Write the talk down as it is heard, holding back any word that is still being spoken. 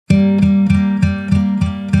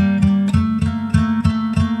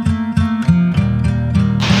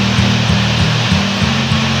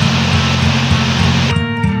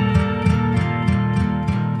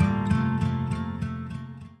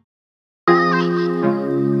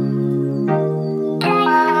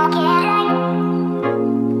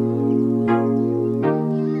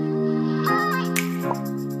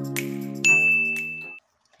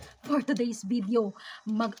today's video,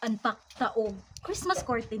 mag-unpack taog Christmas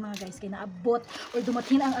curtain mga guys, kay naabot or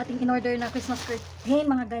dumating ang ating in-order na Christmas curtain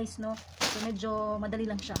mga guys, no. So medyo madali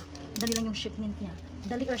lang siya, madali lang yung shipment niya,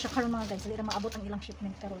 dali or siya karon mga guys, dali ra maabot ang ilang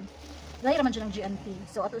shipment karon, dali ra man siya ng GNT.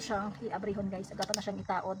 So ato siyang i-abrihon guys, agata na siyang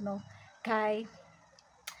itaod, no, kay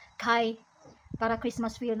para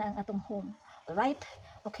Christmas feel na ang atong home, right?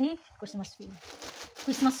 Okay, Christmas feel,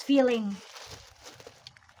 Christmas feeling,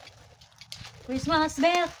 Christmas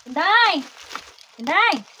bell. Inday!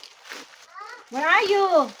 Inday! Where are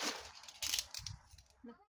you?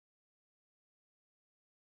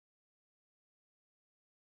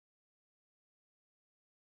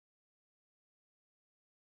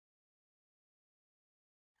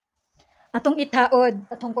 Atong itaod,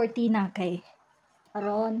 atong cortina kay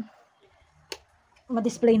aron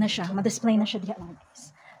ma-display na siya diha mga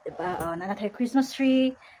guys. Diba? Nanatay Christmas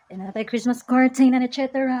tree, nanatay Christmas curtain, and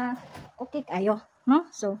etc. Okay kayo, no?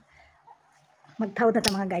 So, magtaod na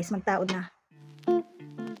ta mga guys, magtaod na.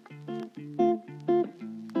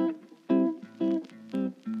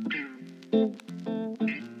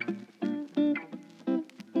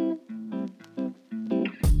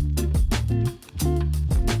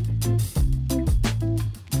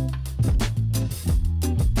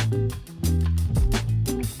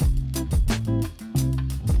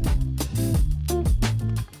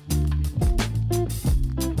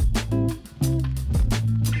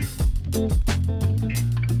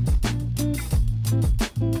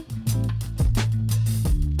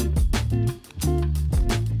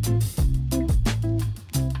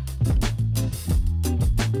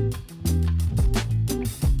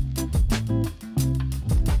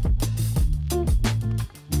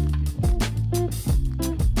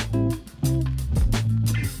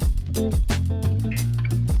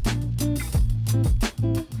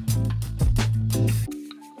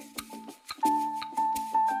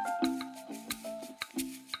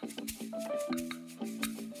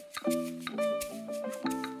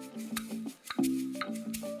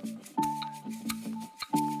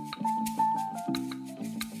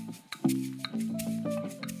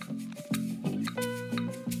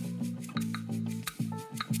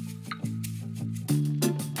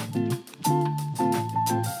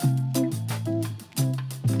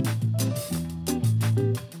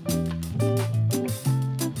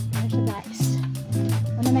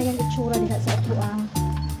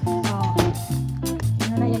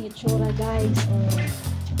 Guys,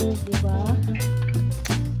 diba?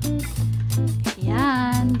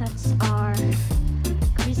 Yan, that's our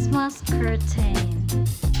Christmas curtain.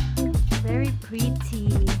 Very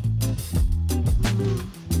pretty.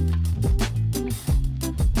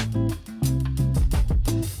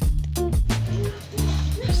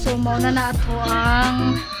 So, mauna na ato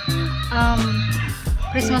ang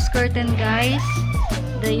Christmas curtain guys.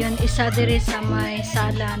 Dayon isa diri sa may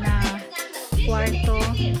sala na kwarto.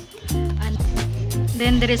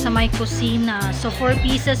 Then there is may kusina. So 4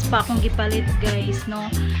 pieces pa akong gipalit guys, no,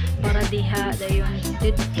 para diha dayon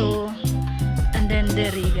dito and then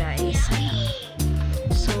diri guys.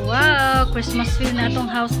 So wow, Christmas feel na atong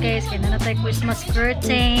house guys. Kaya na natay Christmas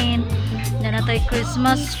curtain, na natay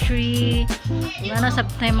Christmas tree, wala na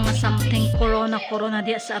sabtay mga something corona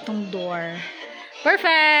diya sa atong door.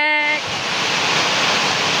 Perfect.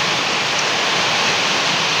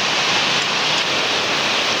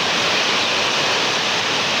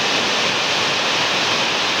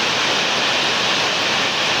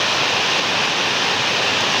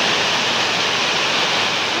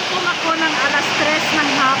 Ng alas 3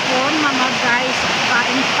 ng hapon mga guys,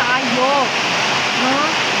 kain tayo, no?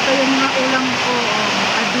 Ito yung mga ulam ko,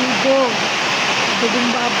 adubong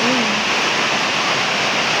baboy,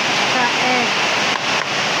 sa egg.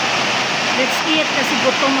 Let's eat kasi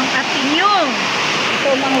gutom ang atin nyo,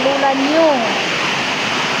 gutom ang lula nyo.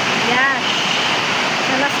 Yes,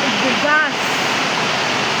 salas at bugas.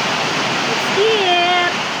 Let's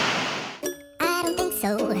eat. I don't think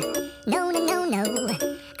so. No, no, no, no.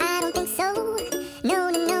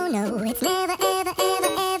 It's never, ever,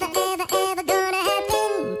 ever, ever, ever, ever gonna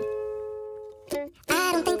happen.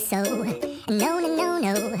 I don't think so. No, no, no,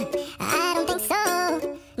 no. I don't think so.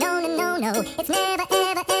 No, no, no, no. It's never,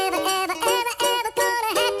 ever, ever, ever, ever, ever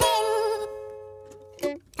gonna happen.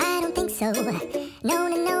 I don't think so. No,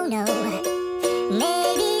 no, no, no.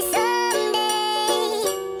 Maybe someday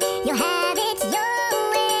you'll have it your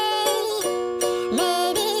way.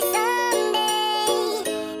 Maybe someday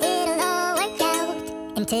it'll all work out.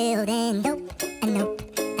 Until then, nope, nope,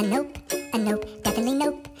 nope, nope, definitely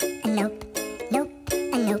nope, nope, nope,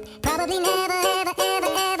 nope. Probably never, ever,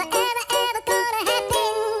 ever, ever, ever, ever gonna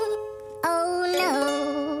happen. Oh no,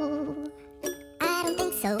 I don't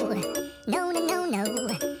think so.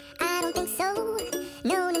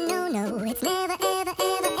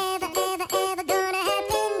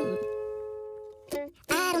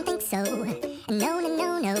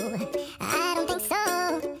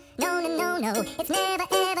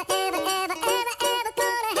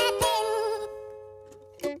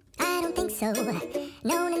 so.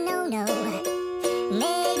 No, no, no, no.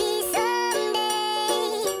 Maybe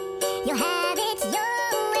someday you'll have it your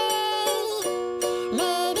way.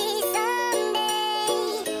 Maybe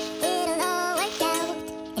someday it'll all work out.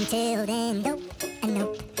 Until then, nope, a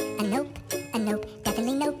nope, a nope, a nope,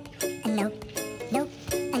 definitely nope, a nope.